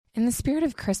In the spirit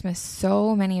of Christmas,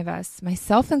 so many of us,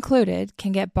 myself included,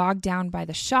 can get bogged down by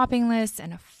the shopping list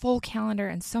and a full calendar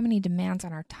and so many demands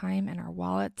on our time and our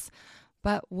wallets.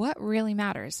 But what really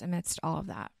matters amidst all of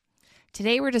that?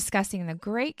 Today, we're discussing the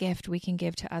great gift we can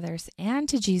give to others and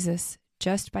to Jesus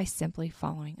just by simply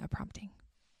following a prompting.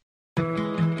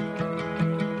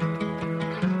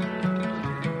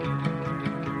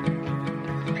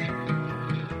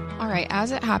 All right,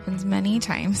 as it happens many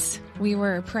times, we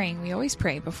were praying. We always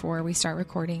pray before we start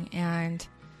recording, and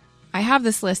I have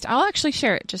this list. I'll actually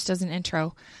share it just as an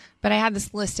intro, but I had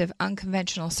this list of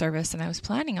unconventional service, and I was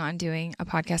planning on doing a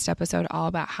podcast episode all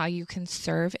about how you can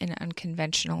serve in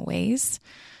unconventional ways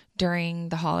during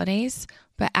the holidays.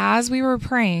 But as we were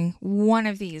praying, one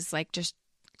of these just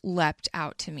leapt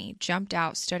out to me, jumped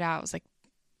out, stood out. It was like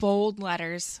bold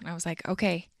letters, and I was like,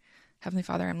 okay, Heavenly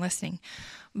Father, I'm listening.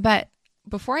 But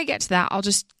before I get to that, I'll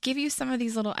just give you some of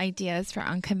these little ideas for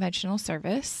unconventional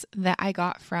service that I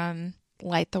got from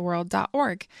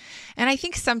lighttheworld.org. And I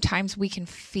think sometimes we can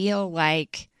feel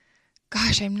like,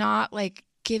 gosh, I'm not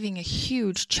giving a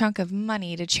huge chunk of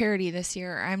money to charity this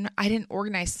year. I didn't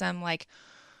organize some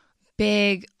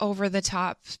big over the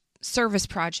top service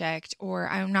project, or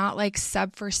I'm not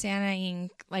sub for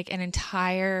Santa-ing an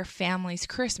entire family's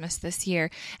Christmas this year.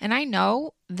 And I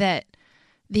know that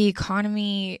the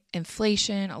economy,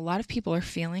 inflation, a lot of people are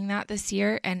feeling that this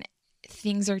year, and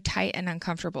things are tight and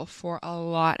uncomfortable for a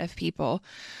lot of people.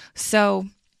 So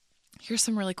here's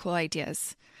some really cool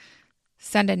ideas.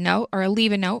 Send a note or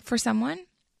leave a note for someone.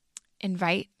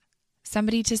 Invite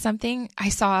somebody to something. I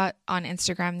saw on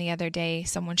Instagram the other day,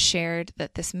 someone shared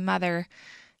that this mother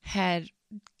had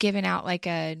given out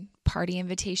a party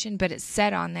invitation, but it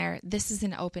said on there, this is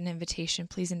an open invitation.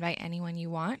 Please invite anyone you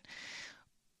want.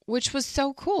 Which was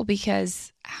so cool,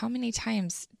 because how many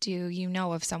times do you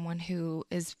know of someone who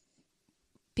is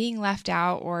being left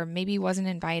out or maybe wasn't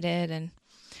invited? And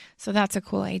so that's a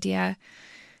cool idea.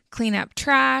 Clean up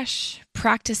trash,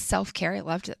 practice self-care. I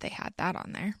loved that they had that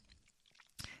on there.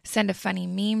 Send a funny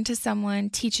meme to someone,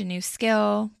 teach a new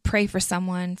skill, pray for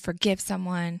someone, forgive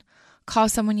someone, call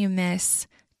someone you miss,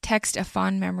 text a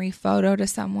fond memory photo to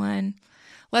someone,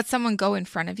 let someone go in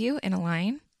front of you in a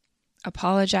line,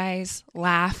 apologize,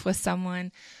 laugh with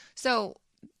someone. So,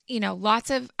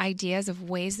 lots of ideas of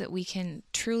ways that we can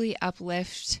truly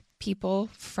uplift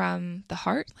people from the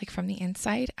heart, from the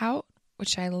inside out,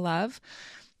 which I love.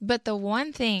 But the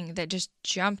one thing that just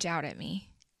jumped out at me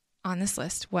on this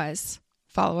list was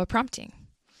follow a prompting.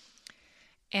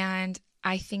 And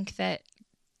I think that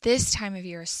this time of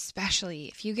year, especially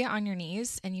if you get on your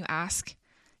knees and you ask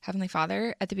Heavenly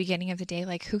Father at the beginning of the day,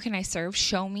 who can I serve?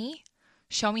 Show me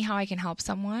how I can help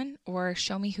someone, or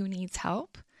show me who needs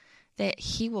help, that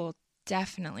He will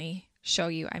definitely show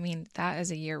you. I mean, that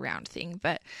is a year-round thing,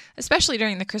 but especially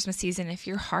during the Christmas season, if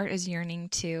your heart is yearning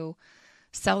to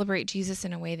celebrate Jesus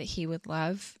in a way that He would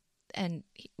love, and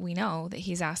we know that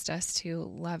He's asked us to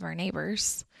love our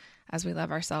neighbors as we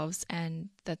love ourselves, and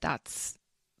that's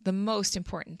the most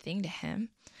important thing to Him,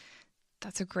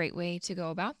 that's a great way to go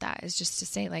about that, is just to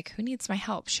say, who needs my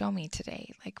help? Show me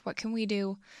today. What can we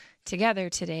do together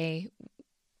today,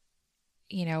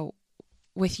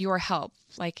 with your help?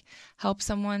 Help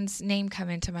someone's name come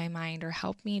into my mind, or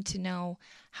help me to know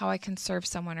how I can serve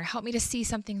someone, or help me to see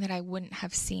something that I wouldn't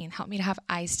have seen. Help me to have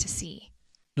eyes to see.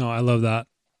 No, I love that.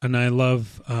 And I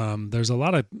love, there's a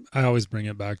lot of, I always bring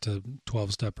it back to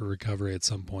 12-step recovery at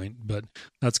some point, but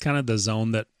that's kind of the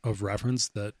zone of reference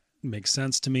that makes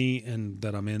sense to me and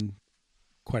that I'm in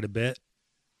quite a bit.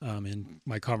 In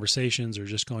my conversations or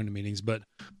just going to meetings. But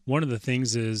one of the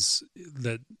things is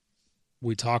that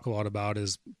we talk a lot about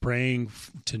is praying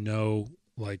to know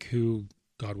who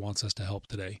God wants us to help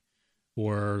today,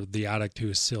 or the addict who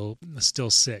is still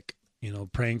sick,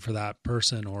 praying for that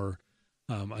person, or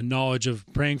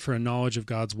praying for a knowledge of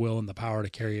God's will and the power to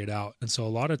carry it out. And so a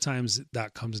lot of times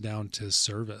that comes down to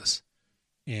service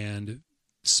and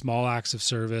small acts of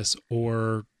service,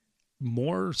 or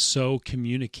more so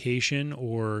communication,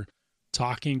 or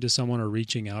talking to someone or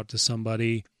reaching out to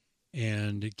somebody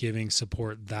and giving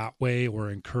support that way,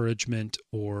 or encouragement,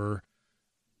 or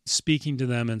speaking to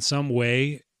them in some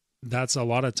way. That's a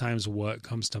lot of times what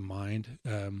comes to mind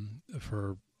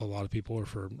for a lot of people, or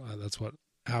that's what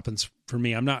happens for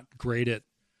me. I'm not great at,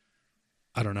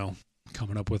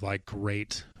 coming up with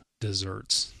great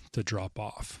desserts to drop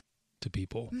off to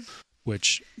people.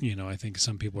 Which, I think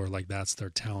some people are that's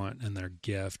their talent and their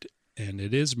gift. And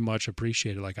it is much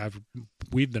appreciated.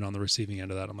 We've been on the receiving end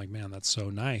of that. I'm like, man, that's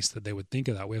so nice that they would think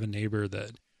of that. We have a neighbor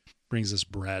that brings us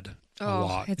bread a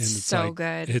lot. It's so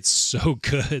good. It's so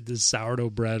good. This sourdough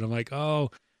bread. I'm like,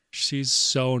 oh, she's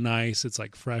so nice. It's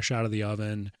like fresh out of the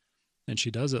oven, and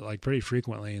she does it like pretty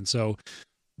frequently. And so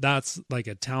that's like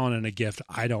a talent and a gift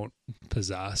I don't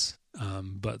possess.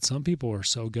 But some people are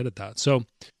so good at that. So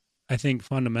I think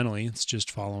fundamentally it's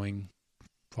just following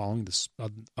this,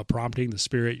 a prompting, the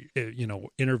Spirit,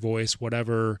 inner voice,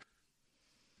 whatever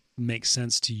makes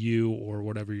sense to you or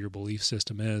whatever your belief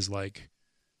system is, like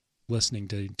listening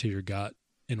to your gut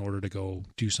in order to go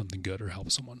do something good or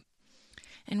help someone.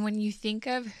 And when you think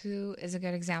of who is a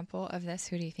good example of this,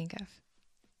 who do you think of?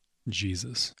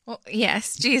 Jesus. Well,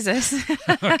 yes, Jesus.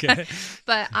 Okay.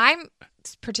 But I'm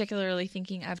particularly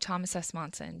thinking of Thomas S.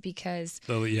 Monson because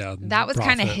that was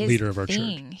kind of his leader of our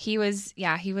thing. church. He was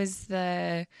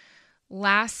the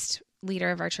last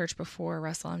leader of our church before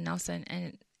Russell M. Nelson,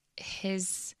 and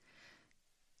his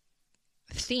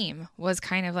theme was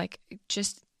kind of like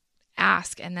just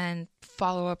ask and then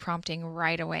follow a prompting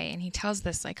right away. And he tells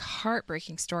this like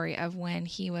heartbreaking story of when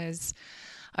he was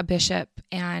a bishop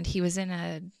and he was in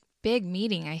a big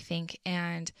meeting, I think,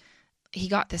 and he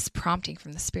got this prompting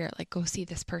from the Spirit, like, go see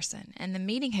this person. And the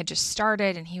meeting had just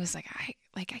started, and he was like,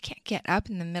 I can't get up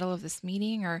in the middle of this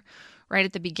meeting or right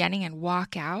at the beginning and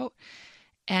walk out.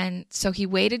 And so he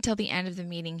waited till the end of the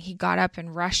meeting. He got up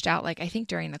and rushed out, like I think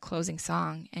during the closing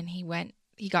song, and he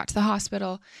got to the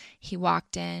hospital. He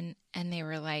walked in, and they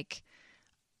were like,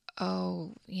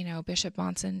 oh, Bishop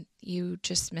Monson, you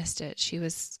just missed it. She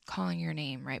was calling your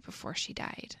name right before she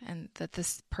died, and that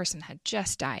this person had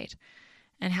just died.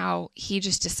 And how he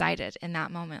just decided in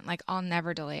that moment, like, I'll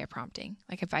never delay a prompting.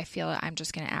 Like, if I feel it, I'm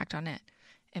just going to act on it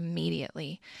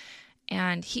immediately.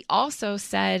 And he also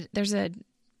said, there's a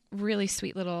really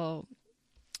sweet little,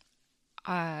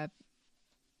 what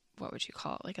would you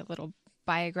call it? Like a little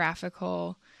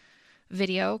biographical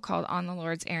video called On the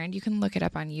Lord's Errand. You can look it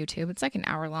up on YouTube. It's like an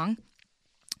hour long.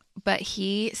 But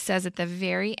he says at the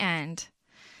very end,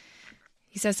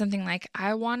 he says something like,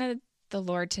 I wanted the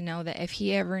Lord to know that if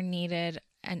he ever needed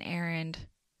an errand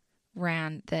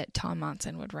ran, that Tom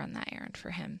Monson would run that errand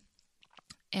for him.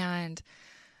 And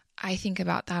I think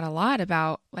about that a lot,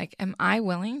 about like, am I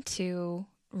willing to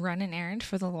run an errand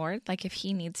for the Lord? Like, if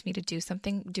he needs me to do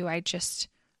something, do I just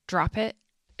drop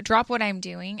what I'm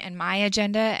doing and my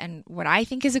agenda and what I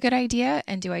think is a good idea?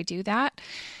 And do I do that?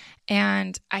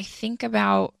 And I think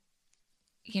about,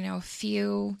 a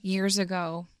few years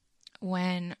ago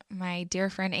when my dear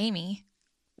friend Amy,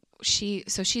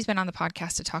 she's been on the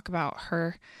podcast to talk about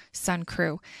her son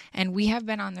Crew, and we have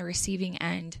been on the receiving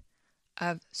end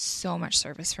of so much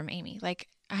service from Amy. Like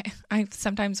I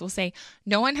sometimes will say,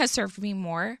 no one has served me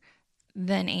more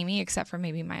than Amy, except for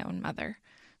maybe my own mother,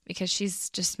 because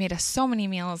she's just made us so many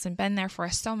meals and been there for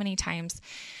us so many times.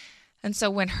 And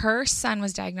so when her son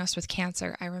was diagnosed with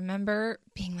cancer, I remember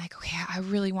being like, okay, I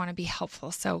really want to be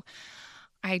helpful. So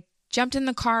I jumped in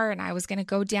the car and I was going to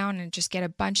go down and just get a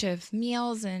bunch of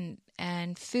meals and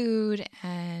food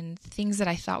and things that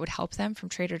I thought would help them from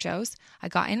Trader Joe's. I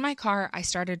got in my car, I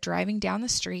started driving down the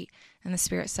street, and the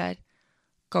Spirit said,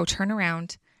 go turn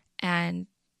around. And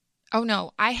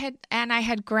I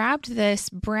had grabbed this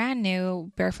brand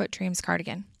new Barefoot Dreams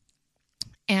cardigan,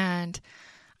 and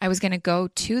I was going to go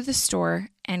to the store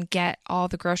and get all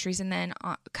the groceries and then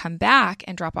come back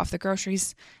and drop off the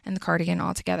groceries and the cardigan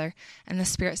all together. And the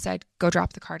Spirit said, go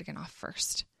drop the cardigan off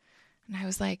first. And I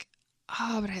was like,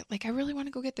 oh, but I really want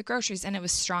to go get the groceries. And it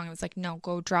was strong. It was like, no,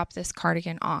 go drop this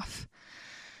cardigan off.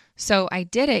 So I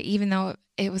did it, even though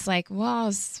it was like, well,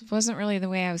 it wasn't really the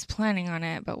way I was planning on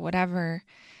it, but whatever.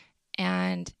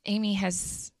 And Amy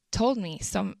has told me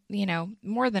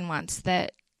more than once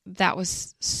that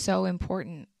was so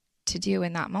important to do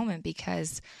in that moment,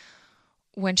 because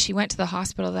when she went to the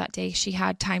hospital that day, she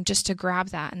had time just to grab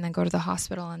that and then go to the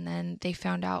hospital. And then they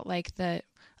found out like the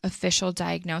official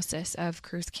diagnosis of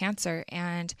Crew's cancer.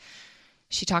 And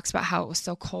she talks about how it was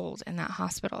so cold in that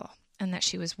hospital and that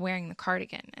she was wearing the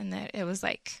cardigan and that it was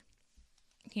like,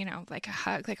 like a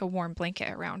hug, like a warm blanket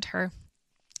around her.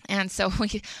 And so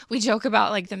we joke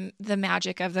about like the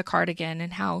magic of the cardigan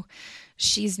and how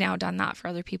she's now done that for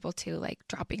other people too, like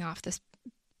dropping off this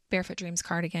Barefoot Dreams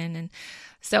cardigan. And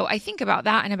so I think about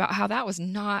that and about how that was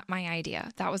not my idea.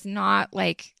 That was not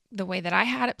like the way that I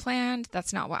had it planned.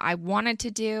 That's not what I wanted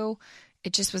to do.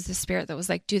 It just was the Spirit that was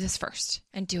like, do this first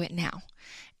and do it now.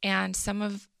 And some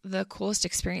of the coolest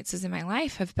experiences in my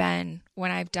life have been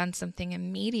when I've done something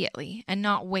immediately and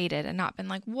not waited and not been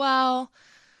like, well,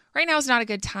 right now is not a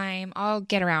good time. I'll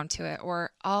get around to it.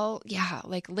 Or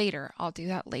later, I'll do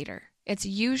that later. It's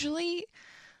usually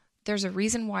there's a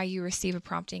reason why you receive a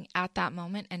prompting at that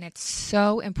moment, and it's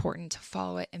so important to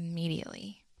follow it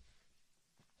immediately.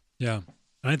 Yeah.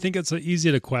 And I think it's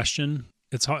easy to question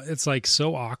it's like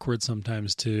so awkward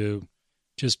sometimes to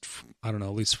just, I don't know,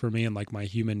 at least for me, and like my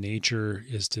human nature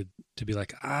is to be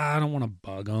like, I don't want to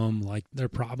bug them. Like they're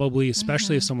probably,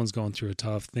 especially if someone's going through a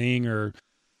tough thing or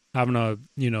having a,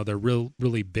 they're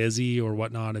really busy or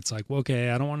whatnot. It's like, well, okay,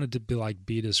 I don't want it to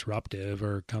be disruptive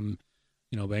or come,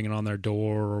 banging on their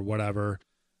door or whatever.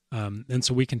 And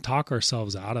so we can talk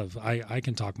ourselves out of, I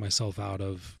can talk myself out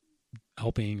of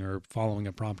helping or following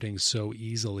a prompting so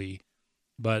easily,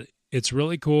 but it's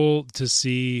really cool to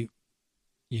see,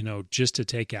 just to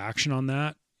take action on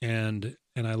that. And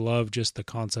I love just the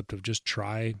concept of just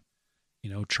trying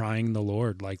the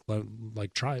Lord, like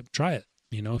try it.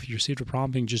 If you received a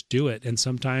prompting, just do it. And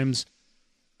sometimes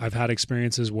I've had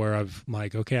experiences where I've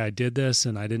like, okay, I did this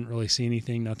and I didn't really see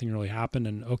anything, nothing really happened.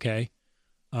 And okay.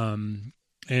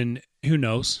 And who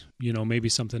knows, maybe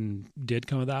something did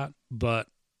come of that, but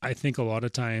I think a lot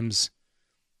of times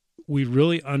we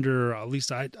really at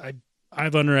least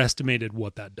I've underestimated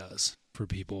what that does for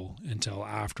people until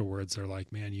afterwards. They're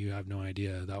like, man, you have no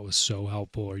idea. That was so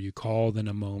helpful. Or you called in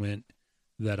a moment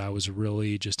that I was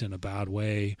really just in a bad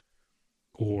way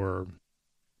or,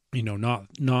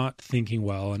 not thinking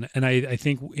well. And I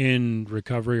think in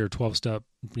recovery or 12-step,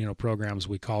 programs,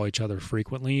 we call each other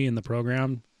frequently in the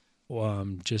program,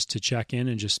 just to check in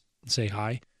and just say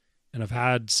hi. And I've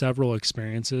had several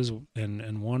experiences,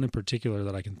 and one in particular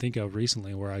that I can think of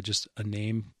recently where a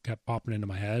name kept popping into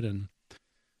my head, and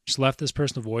just left this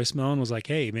person a voicemail and was like,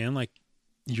 hey man, like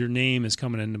your name is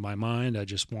coming into my mind. I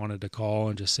just wanted to call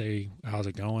and just say, how's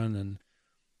it going? And,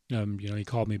 he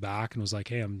called me back and was like,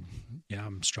 hey,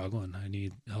 I'm struggling. I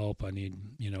need help. I need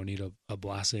a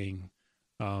blessing,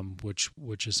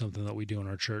 which is something that we do in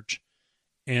our church.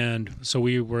 And so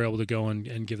we were able to go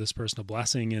and give this person a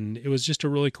blessing, and it was just a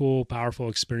really cool, powerful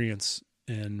experience.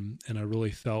 And I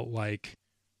really felt like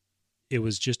it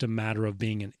was just a matter of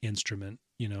being an instrument.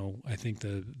 I think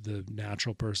the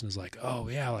natural person is like, oh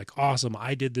yeah, like awesome,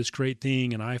 I did this great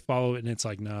thing and I follow it. And it's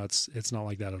like, no, it's not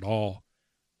like that at all.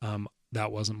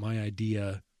 That wasn't my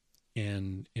idea.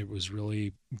 And it was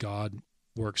really God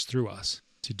works through us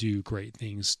to do great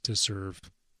things to serve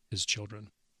his children.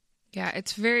 Yeah,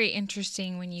 it's very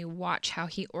interesting when you watch how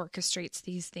he orchestrates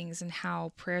these things and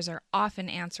how prayers are often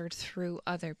answered through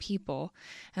other people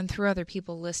and through other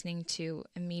people listening to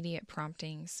immediate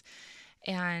promptings.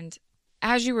 And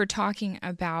as you were talking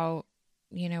about,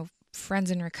 friends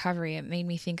in recovery, it made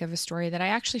me think of a story that I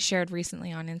actually shared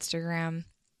recently on Instagram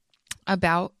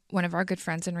about one of our good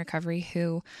friends in recovery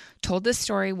who told this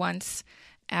story once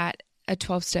at a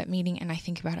 12-step meeting, and I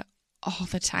think about it all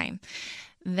the time.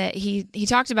 That he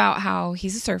talked about how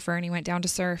he's a surfer and he went down to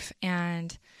surf,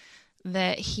 and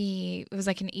that it was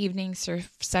like an evening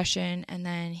surf session, and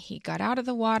then he got out of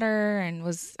the water and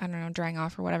was, I don't know, drying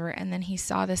off or whatever, and then he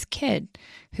saw this kid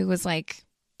who was like,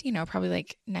 probably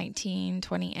like 19,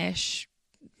 20-ish,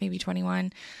 maybe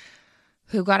 21,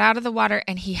 who got out of the water,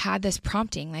 and he had this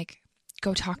prompting, like,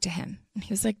 go talk to him. And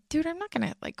he was like, dude, I'm not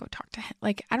gonna like go talk to him.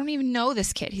 Like, I don't even know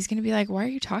this kid. He's gonna be like, why are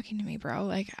you talking to me, bro?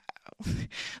 Like,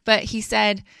 but he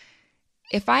said,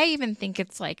 if I even think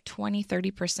it's like 20,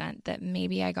 30% that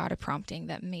maybe I got a prompting,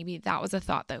 that maybe that was a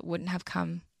thought that wouldn't have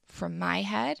come from my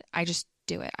head, I just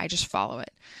do it. I just follow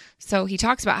it. So he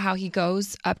talks about how he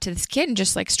goes up to this kid and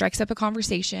just like strikes up a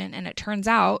conversation. And it turns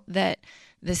out that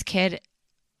this kid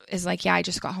is like, yeah, I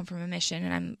just got home from a mission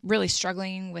and I'm really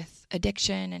struggling with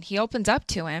addiction. And he opens up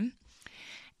to him.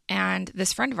 And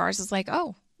this friend of ours is like,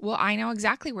 oh, well, I know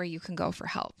exactly where you can go for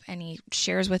help. And he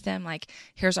shares with them, like,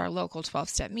 here's our local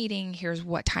 12-step meeting. Here's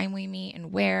what time we meet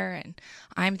and where. And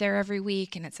I'm there every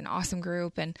week and it's an awesome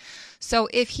group. And so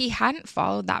if he hadn't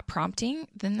followed that prompting,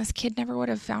 then this kid never would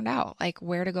have found out like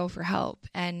where to go for help.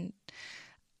 And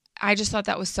I just thought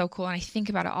that was so cool. And I think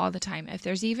about it all the time. If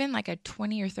there's even like a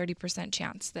 20 or 30%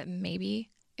 chance that maybe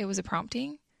it was a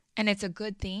prompting and it's a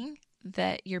good thing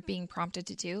that you're being prompted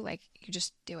to do, like, you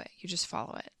just do it. You just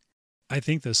follow it. I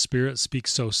think the Spirit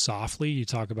speaks so softly. You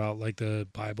talk about like the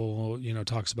Bible,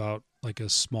 talks about like a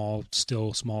small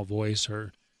voice,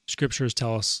 or scriptures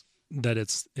tell us that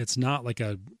it's not like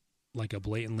a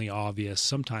blatantly obvious.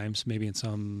 Sometimes, maybe in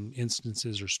some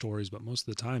instances or stories, but most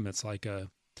of the time it's like a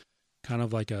kind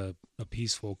of like a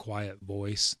peaceful, quiet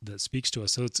voice that speaks to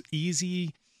us. So it's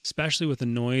easy, especially with the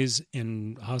noise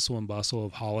and hustle and bustle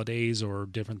of holidays or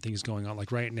different things going on.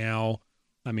 Like right now,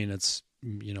 I mean, it's,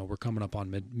 we're coming up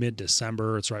on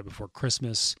mid-December. It's right before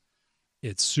Christmas.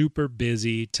 It's super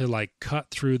busy. To like cut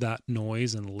through that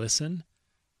noise and listen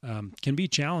can be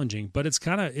challenging, but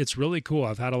it's really cool.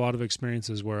 I've had a lot of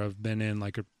experiences where I've been in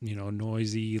like a,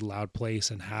 noisy, loud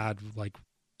place and had like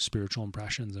spiritual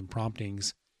impressions and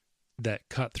promptings that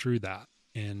cut through that.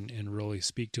 and really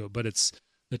speak to it. But it's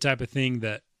the type of thing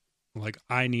that like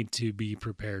I need to be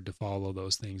prepared to follow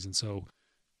those things. And so,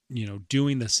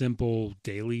 doing the simple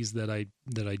dailies that I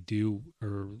do,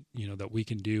 or, that we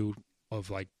can do of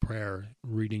like prayer,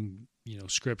 reading,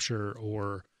 scripture,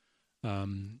 or,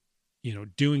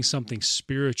 doing something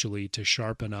spiritually to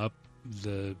sharpen up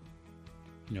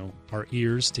our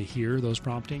ears to hear those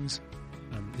promptings,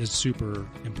 is super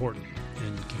important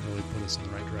and can really put us in the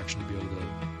right direction to be able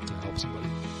to help somebody.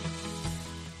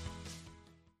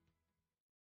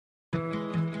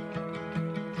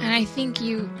 And I think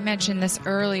you mentioned this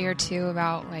earlier too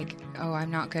about like, oh,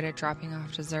 I'm not good at dropping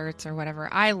off desserts or whatever.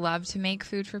 I love to make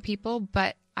food for people,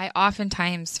 but I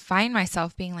oftentimes find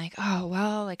myself being like, oh,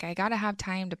 well, like I got to have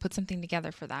time to put something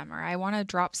together for them, or I want to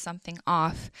drop something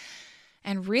off.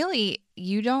 And really,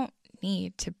 you don't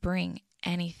need to bring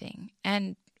anything.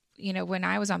 And, when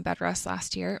I was on bed rest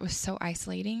last year, it was so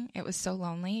isolating. It was so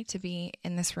lonely to be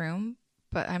in this room,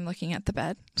 but I'm looking at the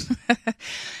bed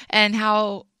and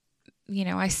how,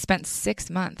 I spent 6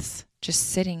 months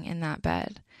just sitting in that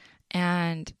bed,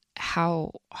 and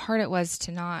how hard it was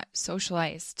to not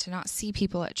socialize, to not see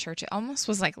people at church. It almost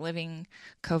was like living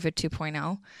COVID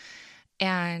 2.0.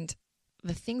 And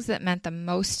the things that meant the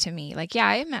most to me, like,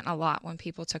 yeah, it meant a lot when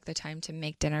people took the time to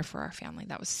make dinner for our family.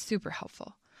 That was super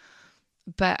helpful.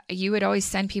 But you would always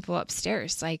send people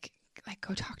upstairs, like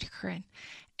go talk to Corinne.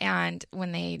 And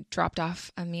when they dropped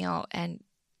off a meal, and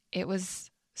it was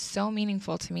so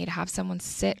meaningful to me to have someone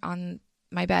sit on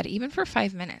my bed, even for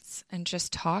 5 minutes, and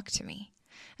just talk to me.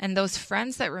 And those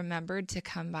friends that remembered to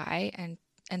come by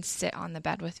and sit on the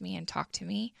bed with me and talk to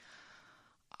me,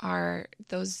 are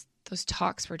those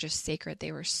talks were just sacred.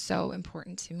 They were so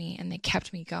important to me, and they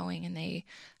kept me going, and they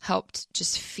helped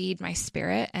just feed my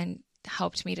spirit and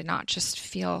helped me to not just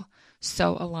feel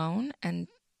so alone and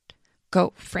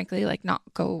not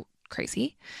go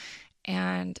crazy.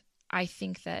 And I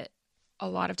think that a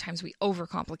lot of times we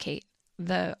overcomplicate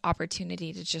the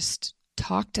opportunity to just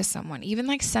talk to someone, even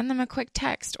like send them a quick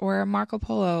text or a Marco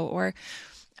Polo, or,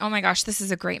 oh my gosh, this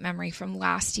is a great memory from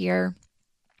last year.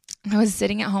 I was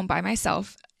sitting at home by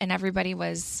myself, and everybody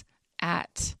was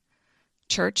at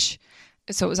church.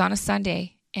 So it was on a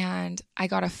Sunday, and I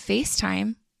got a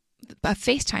FaceTime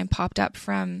popped up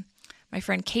from my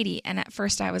friend Katie. And at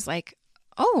first I was like,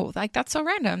 oh, like that's so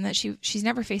random that she's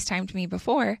never FaceTimed me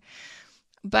before.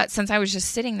 But since I was just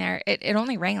sitting there, it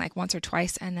only rang like once or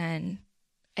twice, and then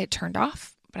it turned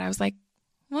off. But I was like,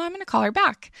 well, I'm going to call her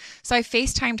back. So I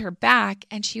FaceTimed her back,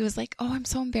 and she was like, oh, I'm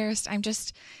so embarrassed. I'm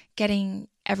just getting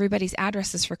everybody's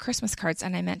addresses for Christmas cards,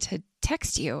 and I meant to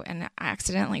text you, and I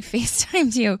accidentally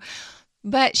FaceTimed you.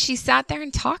 But she sat there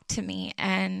and talked to me,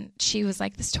 and she was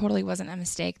like, this totally wasn't a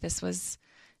mistake. This was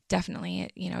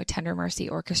definitely, a tender mercy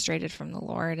orchestrated from the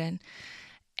Lord.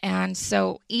 And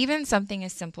so even something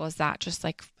as simple as that, just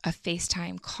like a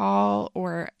FaceTime call,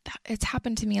 or it's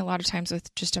happened to me a lot of times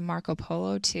with just a Marco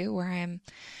Polo too, where I'm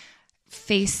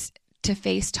face to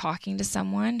face talking to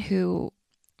someone who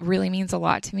really means a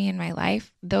lot to me in my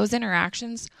life. Those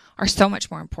interactions are so much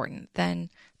more important than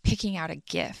picking out a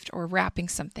gift or wrapping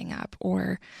something up,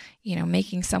 or,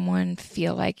 making someone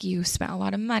feel like you spent a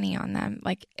lot of money on them.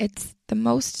 Like, it's the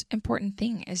most important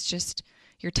thing is just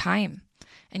your time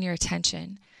and your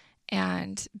attention,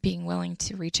 and being willing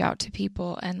to reach out to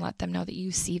people and let them know that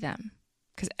you see them,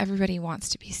 because everybody wants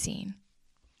to be seen.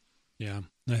 Yeah.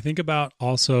 And I think about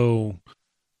also,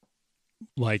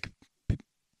 like,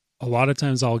 a lot of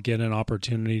times I'll get an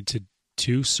opportunity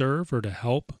to serve or to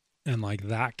help. And like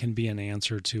that can be an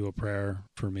answer to a prayer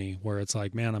for me, where it's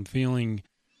like, man, I'm feeling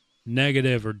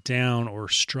negative or down or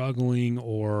struggling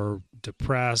or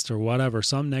depressed or whatever,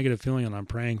 some negative feeling, and I'm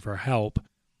praying for help.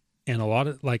 And a lot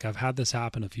of, like, I've had this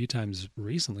happen a few times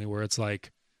recently where it's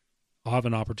like, I'll have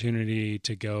an opportunity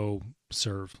to go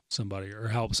serve somebody or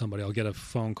help somebody. I'll get a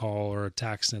phone call or a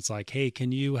text, and it's like, hey,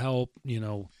 can you help,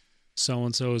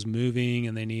 so-and-so is moving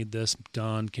and they need this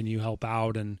done. Can you help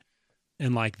out? And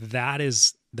like,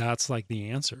 that's like the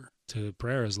answer to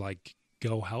prayer, is like,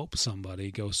 go help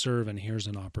somebody, go serve, and here's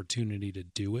an opportunity to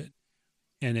do it.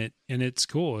 And it's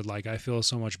cool. Like, I feel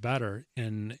so much better.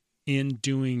 And in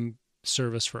doing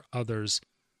service for others,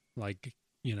 like,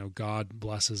 God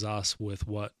blesses us with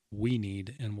what we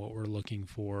need and what we're looking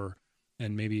for,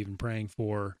 and maybe even praying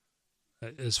for,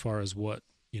 as far as what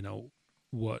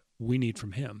we need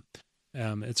from him.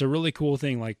 It's a really cool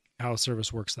thing, like how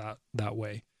service works that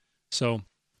way. So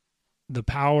the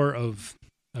power of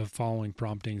following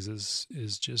promptings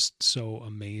is just so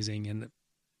amazing. And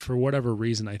for whatever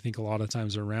reason, I think a lot of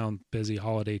times around busy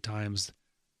holiday times,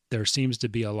 there seems to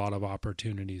be a lot of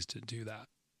opportunities to do that.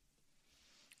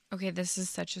 Okay, this is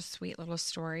such a sweet little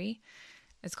story.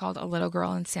 It's called A Little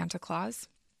Girl and Santa Claus,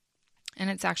 and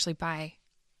it's actually by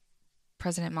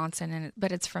President Monson,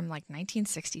 but it's from like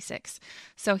 1966.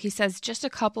 So he says, just a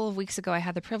couple of weeks ago, I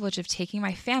had the privilege of taking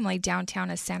my family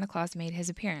downtown as Santa Claus made his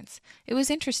appearance. It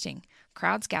was interesting.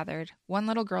 Crowds gathered. One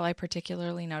little girl I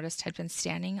particularly noticed had been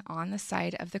standing on the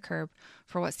side of the curb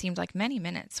for what seemed like many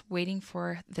minutes, waiting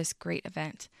for this great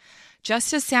event.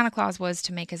 Just as Santa Claus was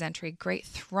to make his entry, great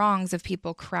throngs of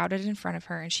people crowded in front of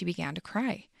her, and she began to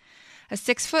cry. A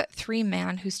 6'3"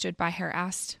 man who stood by her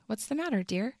asked, "What's the matter,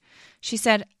 dear?" She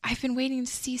said, "I've been waiting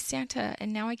to see Santa,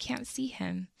 and now I can't see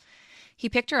him." He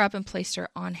picked her up and placed her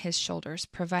on his shoulders,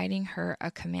 providing her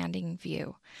a commanding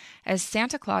view. As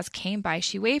Santa Claus came by,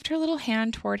 she waved her little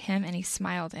hand toward him, and he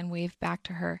smiled and waved back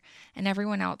to her and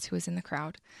everyone else who was in the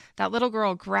crowd. That little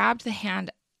girl grabbed the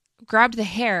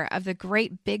hair of the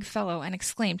great big fellow and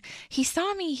exclaimed, "He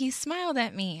saw me! He smiled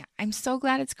at me! I'm so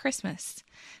glad it's Christmas."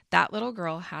 That little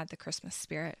girl had the Christmas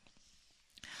spirit.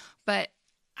 But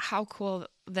how cool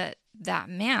that that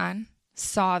man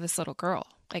saw this little girl,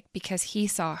 like because he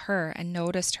saw her and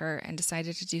noticed her and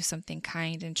decided to do something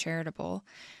kind and charitable,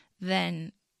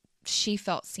 then she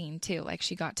felt seen too. Like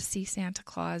she got to see Santa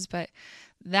Claus. But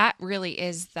that really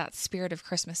is that spirit of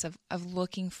Christmas of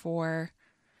looking for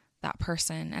that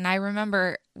person. And I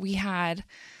remember we had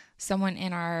someone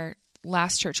in our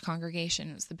last church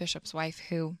congregation, it was the bishop's wife,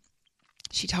 who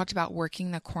she talked about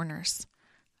working the corners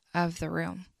of the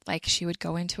room. Like she would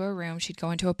go into a room, she'd go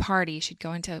into a party, she'd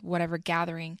go into whatever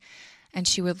gathering, and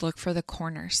she would look for the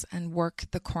corners and work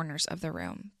the corners of the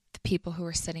room. The people who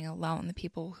are sitting alone, the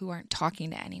people who aren't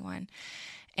talking to anyone.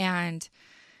 And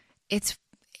it's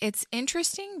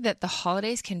interesting that the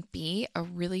holidays can be a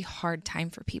really hard time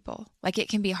for people. Like it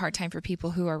can be a hard time for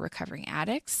people who are recovering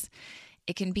addicts.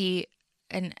 It can be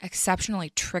an exceptionally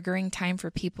triggering time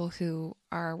for people who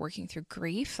are working through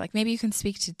grief. Like maybe you can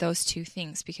speak to those two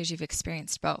things because you've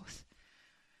experienced both.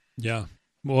 Yeah.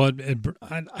 Well,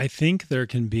 I think there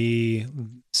can be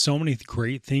so many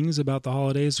great things about the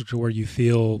holidays where you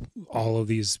feel all of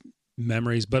these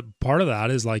memories, but part of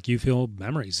that is like you feel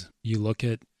memories. You're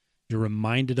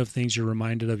reminded of things, you're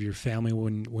reminded of your family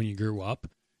when you grew up.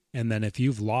 And then if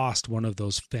you've lost one of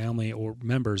those family or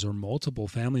members or multiple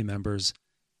family members,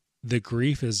 the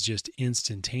grief is just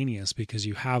instantaneous because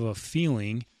you have a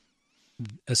feeling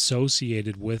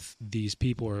associated with these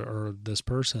people or this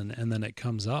person, and then it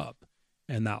comes up.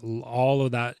 And that all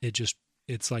of that,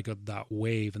 it's like that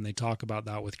wave. And they talk about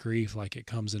that with grief, like it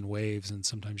comes in waves, and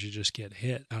sometimes you just get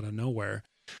hit out of nowhere.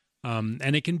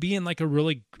 And it can be in like a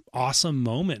really awesome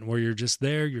moment where you're just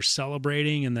there, you're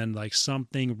celebrating, and then like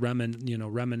something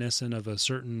reminiscent of a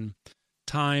certain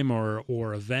time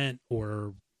or event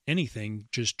or anything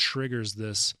just triggers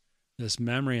this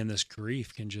memory, and this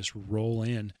grief can just roll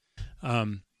in.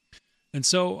 And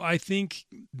so I think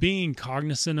being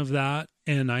cognizant of that,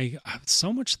 and I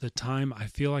so much of the time I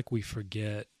feel like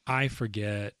I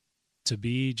forget to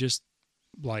be just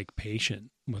like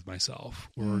patient with myself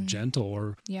or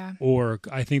gentle or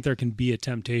I think there can be a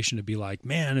temptation to be like,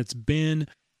 man, it's been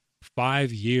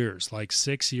 5 years, like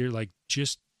 6 years, like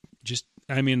just,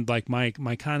 I mean, like my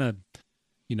kind of,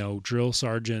 drill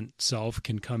sergeant self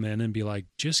can come in and be like,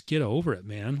 just get over it,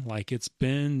 man. Like it's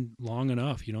been long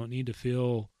enough. You don't need to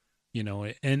feel,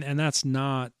 and that's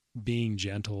not being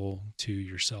gentle to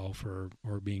yourself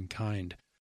or being kind.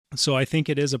 So I think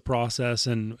it is a process,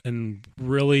 and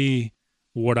really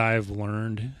what I've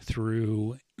learned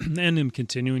through and am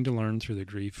continuing to learn through the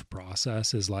grief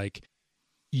process is like,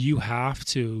 you have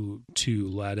to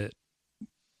let it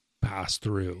pass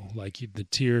through. Like the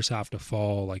tears have to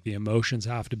fall, like the emotions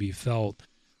have to be felt,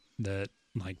 that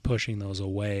like pushing those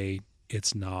away,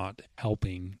 it's not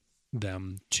helping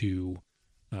them to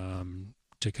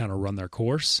kind of run their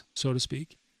course, so to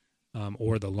speak,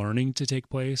 or the learning to take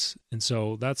place. And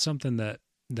so that's something that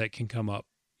can come up,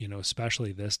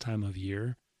 especially this time of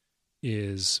year,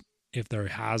 is if there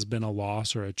has been a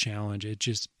loss or a challenge,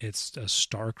 it's a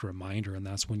stark reminder. And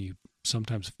that's when you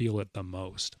sometimes feel it the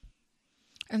most.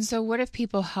 And so what have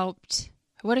people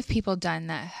done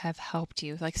that have helped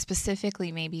you? Like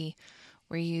specifically maybe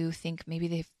where you think maybe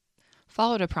they've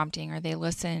followed a prompting or they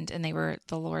listened and they were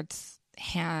the Lord's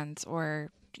hands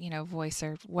or, voice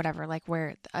or whatever, like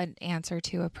where an answer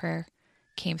to a prayer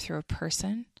came through a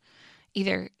person,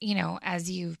 either,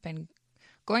 as you've been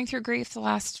going through grief the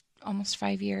last almost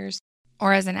 5 years,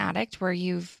 or as an addict where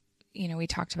you've, we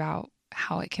talked about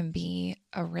how it can be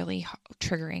a really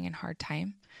triggering and hard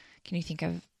time. Can you think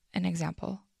of an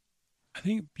example? I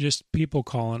think just people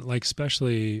calling, like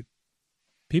especially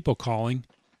people calling,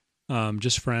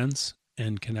 just friends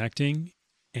and connecting.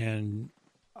 And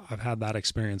I've had that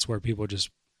experience where people just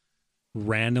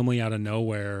randomly out of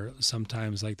nowhere,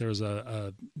 sometimes, like there was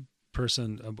a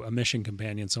person, a mission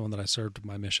companion, someone that I served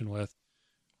my mission with,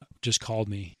 just called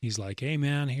me. He's like, "Hey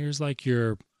man, here's like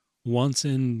your once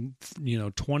in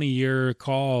 20-year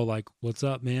call, like what's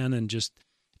up, man?" And just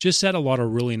said a lot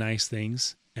of really nice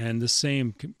things. And the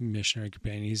same missionary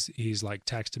companion, he's like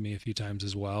texted me a few times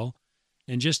as well,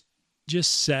 and just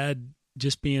said,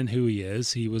 just being who he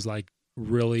is, he was like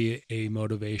really a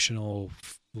motivational,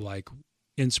 like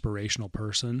inspirational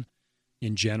person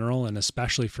in general, and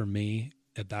especially for me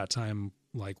at that time,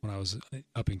 like when I was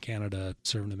up in Canada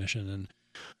serving a mission.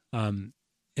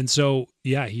 And so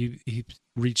yeah, he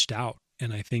reached out,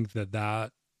 and I think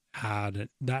that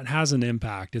has an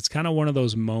impact. It's kind of one of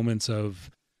those moments of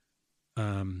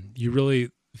you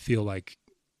really feel like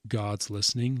God's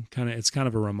listening. It's kind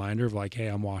of a reminder of like, hey,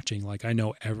 I'm watching. Like I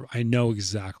know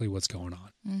exactly what's going on.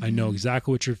 Mm-hmm. I know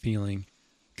exactly what you're feeling.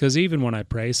 Because even when I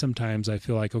pray, sometimes I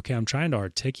feel like, okay, I'm trying to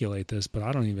articulate this, but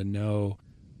I don't even know.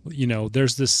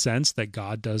 There's this sense that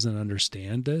God doesn't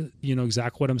understand it,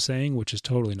 exactly what I'm saying, which is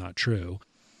totally not true.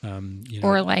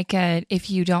 Or like if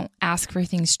you don't ask for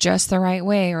things just the right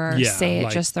way, or say it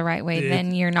like, just the right way,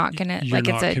 then you're not gonna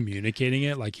communicating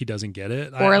it, like he doesn't get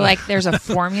it. Or like there's a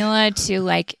formula to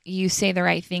like you say the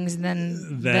right things,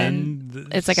 and then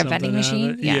it's like a vending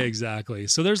machine. Yeah, exactly.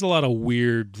 So there's a lot of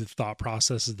weird thought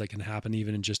processes that can happen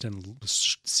even in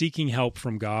seeking help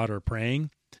from God or praying.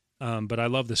 But I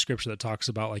love the scripture that talks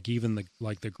about like even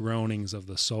the groanings of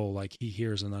the soul, like he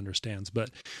hears and understands. But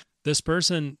this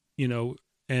person,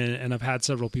 and I've had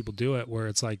several people do it where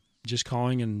it's like just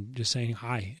calling and just saying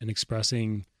hi and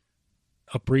expressing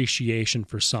appreciation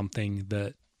for something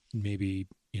that maybe,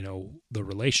 the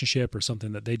relationship or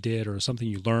something that they did or something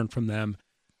you learned from them.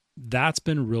 That's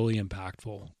been really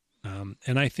impactful.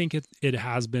 And I think it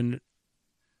has been,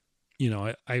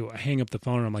 I hang up the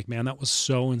phone and I'm like, man, that was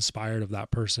so inspired of that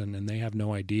person. And they have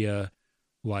no idea,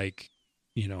 like,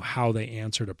 how they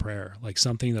answered a prayer, like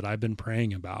something that I've been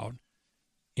praying about.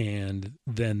 And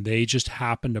then they just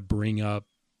happen to bring up,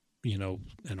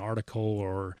 an article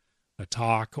or a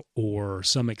talk or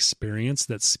some experience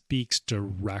that speaks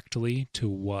directly to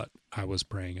what I was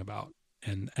praying about.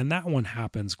 And that one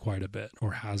happens quite a bit,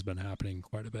 or has been happening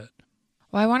quite a bit.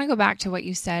 Well, I want to go back to what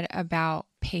you said about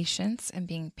patience and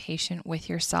being patient with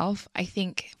yourself. I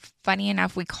think, funny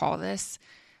enough, we call this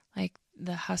like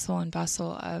the hustle and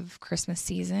bustle of Christmas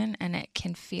season, and it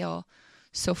can feel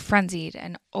so frenzied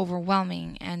and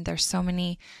overwhelming, and there's so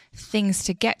many things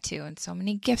to get to and so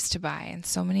many gifts to buy and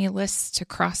so many lists to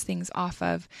cross things off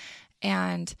of.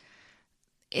 And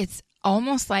it's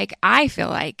almost like, I feel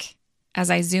like as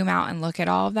I zoom out and look at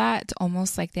all of that, it's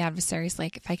almost like the adversary's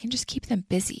like, if I can just keep them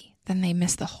busy, then they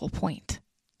miss the whole point.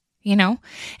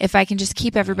 If I can just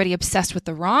keep everybody obsessed with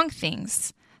the wrong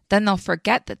things, then they'll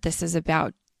forget that this is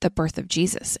about the birth of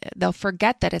Jesus. They'll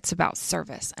forget that it's about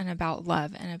service and about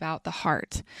love and about the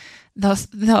heart.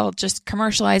 They'll just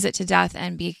commercialize it to death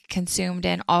and be consumed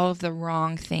in all of the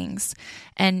wrong things.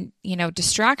 And,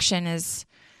 distraction is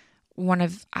one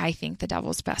of, I think, the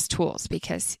devil's best tools,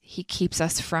 because he keeps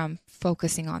us from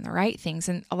focusing on the right things.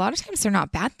 And a lot of times they're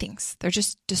not bad things. They're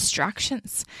just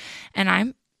distractions. And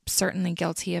I'm certainly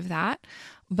guilty of that.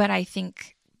 But I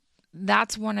think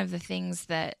that's one of the things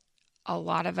that a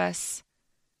lot of us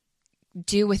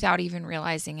do without even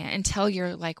realizing it, until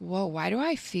you're like, whoa, why do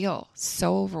I feel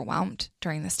so overwhelmed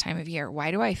during this time of year?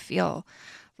 Why do I feel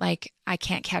like I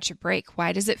can't catch a break?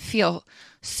 Why does it feel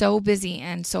so busy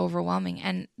and so overwhelming?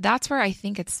 And that's where I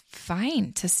think it's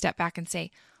fine to step back and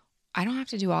say, I don't have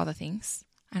to do all the things.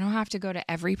 I don't have to go to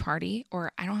every party,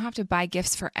 or I don't have to buy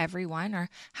gifts for everyone, or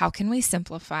how can we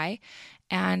simplify?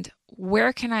 And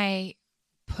where can I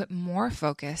put more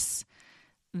focus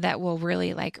that will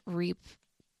really like reap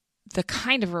the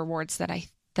kind of rewards that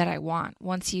I want,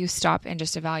 once you stop and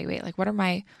just evaluate, like, what are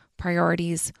my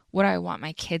priorities? What do I want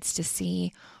my kids to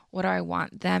see? What do I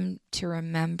want them to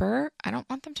remember? I don't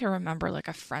want them to remember like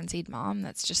a frenzied mom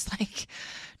that's just like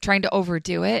trying to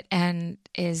overdo it and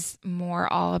is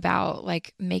more all about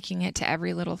like making it to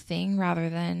every little thing rather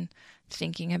than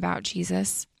thinking about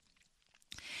Jesus.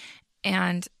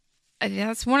 And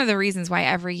that's one of the reasons why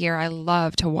every year I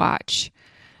love to watch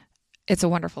It's a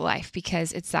Wonderful Life,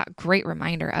 because it's that great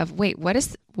reminder of, wait,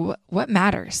 what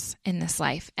matters in this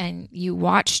life? And you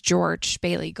watch George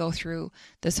Bailey go through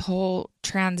this whole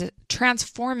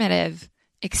transformative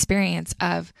experience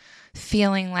of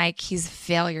feeling like he's a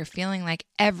failure, feeling like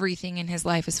everything in his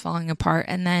life is falling apart.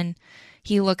 And then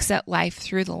he looks at life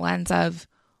through the lens of,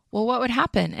 well, what would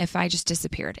happen if I just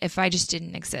disappeared, if I just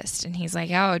didn't exist? And he's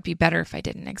like, oh, it'd be better if I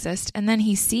didn't exist. And then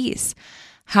he sees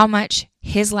how much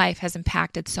his life has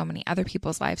impacted so many other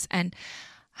people's lives, and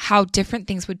how different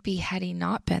things would be had he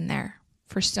not been there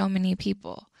for so many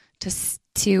people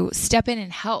to step in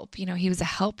and help. You know, he was a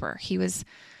helper. He was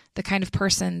the kind of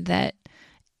person that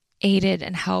aided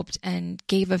and helped and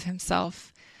gave of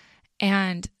himself.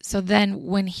 And so then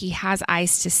when he has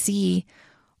eyes to see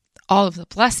all of the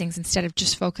blessings, instead of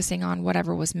just focusing on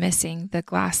whatever was missing, the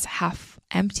glass half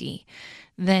empty,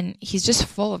 then he's just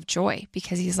full of joy,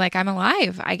 because he's like, I'm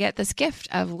alive. I get this gift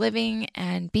of living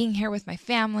and being here with my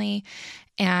family.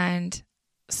 And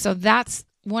so that's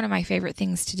one of my favorite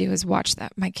things to do, is watch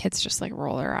that. My kids just like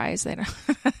roll their eyes. They don't.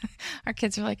 Our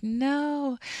kids are like,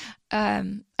 no.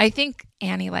 I think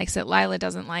Annie likes it. Lila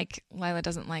doesn't like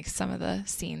some of the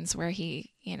scenes where she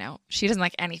doesn't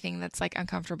like anything that's like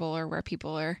uncomfortable or where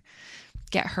people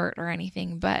get hurt or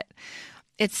anything, but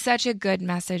it's such a good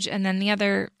message. And then the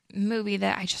other movie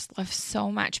that I just love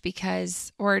so much,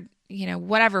 because, or,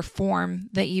 whatever form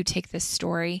that you take this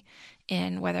story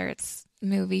in, whether it's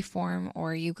movie form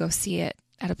or you go see it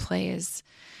at a play, is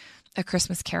A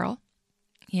Christmas Carol,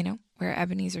 where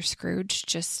Ebenezer Scrooge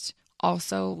just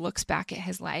also looks back at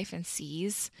his life and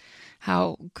sees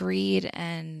how greed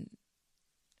and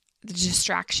the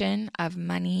distraction of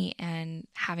money and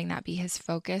having that be his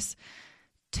focus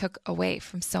took away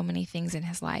from so many things in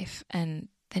his life. And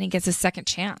then he gets a second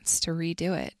chance to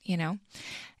redo it,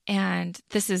 And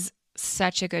this is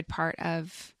such a good part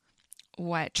of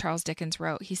what Charles Dickens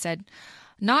wrote. He said,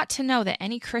 "Not to know that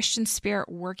any Christian spirit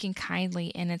working kindly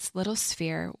in its little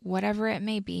sphere, whatever it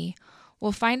may be,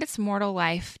 will find its mortal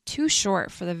life too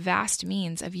short for the vast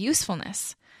means of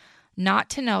usefulness. Not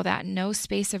to know that no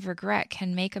space of regret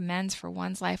can make amends for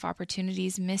one's life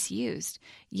opportunities misused.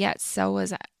 Yet such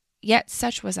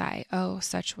was I, oh,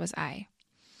 such was I."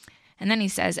 And then he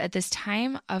says, "At this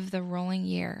time of the rolling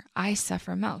year, I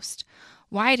suffer most.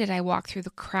 Why did I walk through the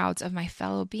crowds of my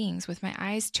fellow beings with my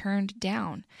eyes turned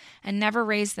down, and never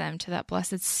raise them to that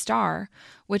blessed star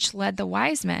which led the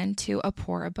wise men to a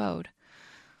poor abode?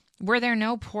 Were there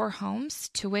no poor homes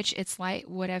to which its light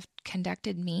would have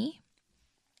conducted me?"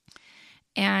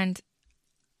 And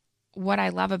what I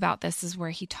love about this is where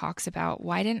he talks about,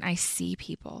 why didn't I see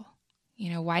people?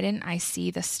 Why didn't I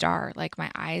see the star? Like, my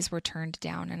eyes were turned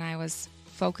down and I was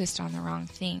focused on the wrong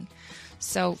thing.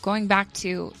 So going back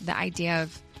to the idea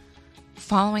of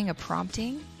following a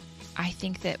prompting, I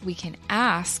think that we can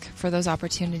ask for those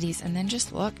opportunities and then just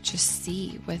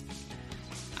see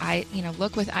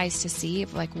look with eyes to see,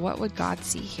 like, what would God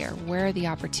see here? Where are the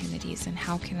opportunities, and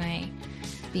how can I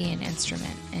be an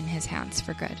instrument in his hands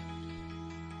for good?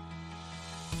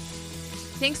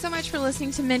 Thanks so much for listening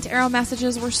to Mint Arrow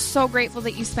Messages. We're so grateful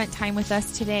that you spent time with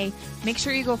us today. Make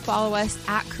sure you go follow us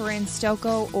at Corinne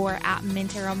Stocco or at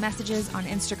Mint Arrow Messages on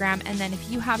Instagram. And then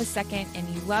if you have a second and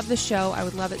you love the show, I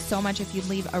would love it so much if you'd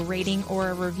leave a rating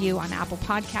or a review on Apple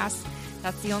Podcasts.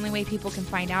 That's the only way people can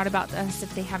find out about us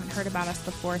if they haven't heard about us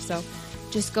before. So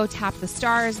just go tap the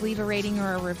stars, leave a rating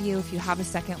or a review. If you have a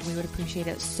second, we would appreciate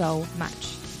it so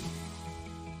much.